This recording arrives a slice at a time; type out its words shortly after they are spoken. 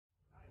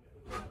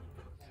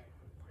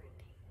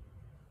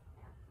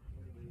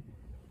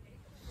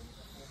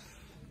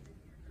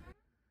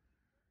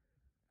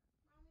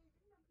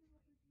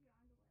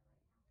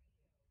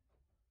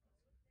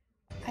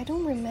I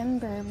don't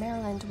remember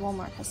Maryland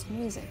Walmart has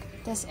music.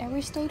 Does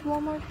every state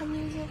Walmart have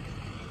music?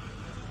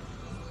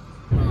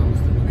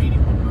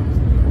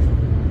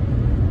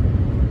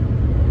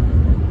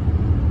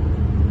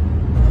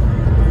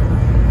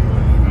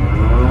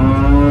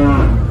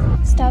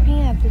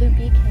 Stopping at Blue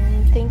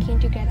Beacon, thinking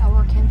to get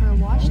our camper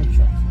washed,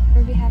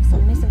 where we have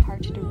some missing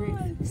part to the roof.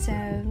 So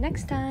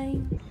next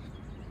time,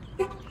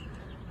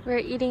 we're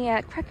eating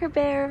at Cracker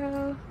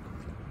Barrel.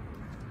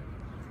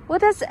 What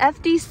does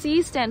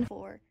FDC stand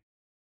for?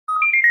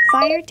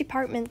 Fire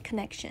Department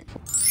Connection.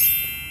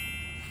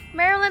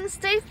 Maryland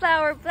State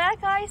Flower, Black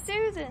Eye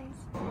Susans.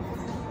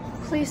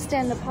 Please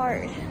stand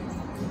apart.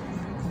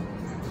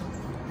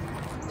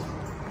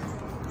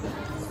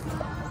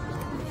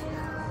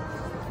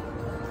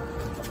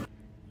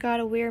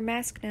 Gotta wear a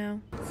mask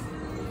now.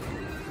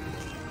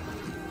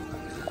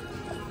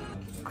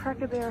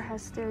 Cracker Barrel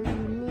has their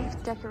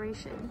unique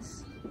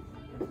decorations.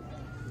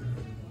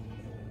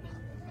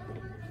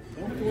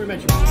 Don't have to worry about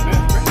your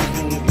mask.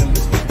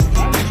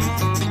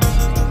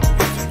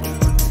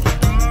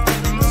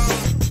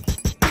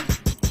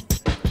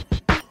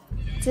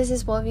 This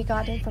is what we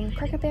got in from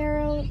Cracker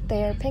Barrel,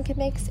 their pancake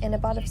mix and a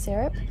bottle of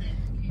syrup.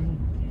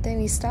 Then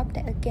we stopped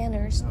at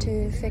Ganner's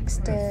to fix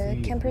the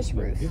camper's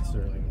roof. It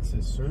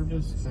says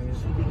service.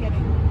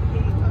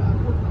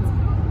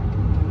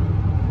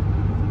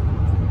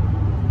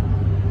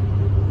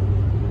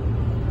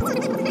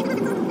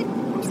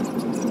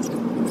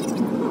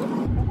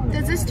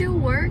 Does this still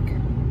work?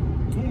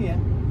 Yeah.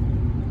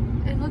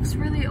 It looks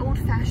really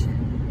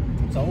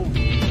old-fashioned. It's old.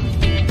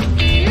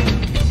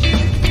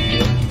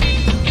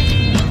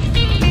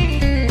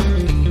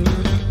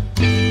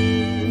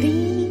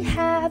 We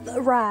have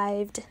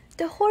arrived.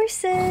 The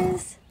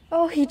horses.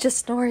 Oh, he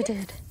just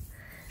snorted.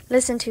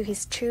 Listen to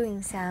his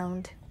chewing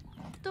sound.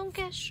 Don't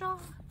get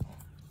shot.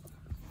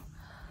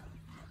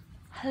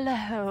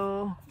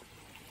 Hello.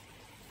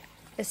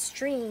 A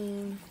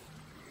stream.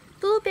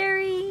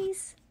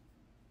 Blueberries.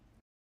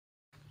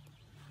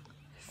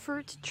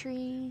 Fruit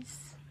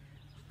trees.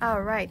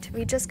 Alright,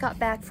 we just got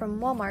back from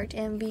Walmart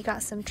and we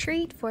got some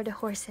treat for the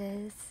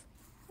horses.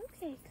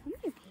 Okay, come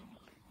here, baby.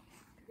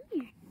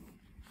 Come here.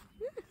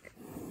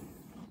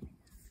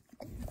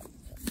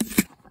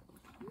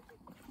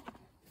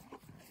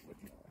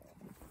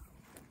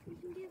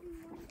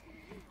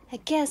 I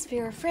guess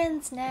we're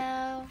friends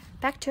now.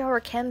 Back to our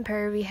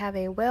camper, we have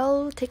a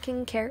well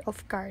taken care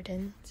of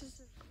garden.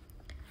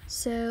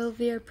 So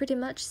we are pretty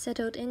much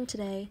settled in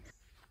today.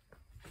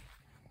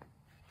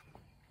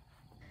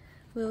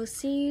 We'll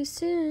see you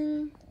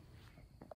soon.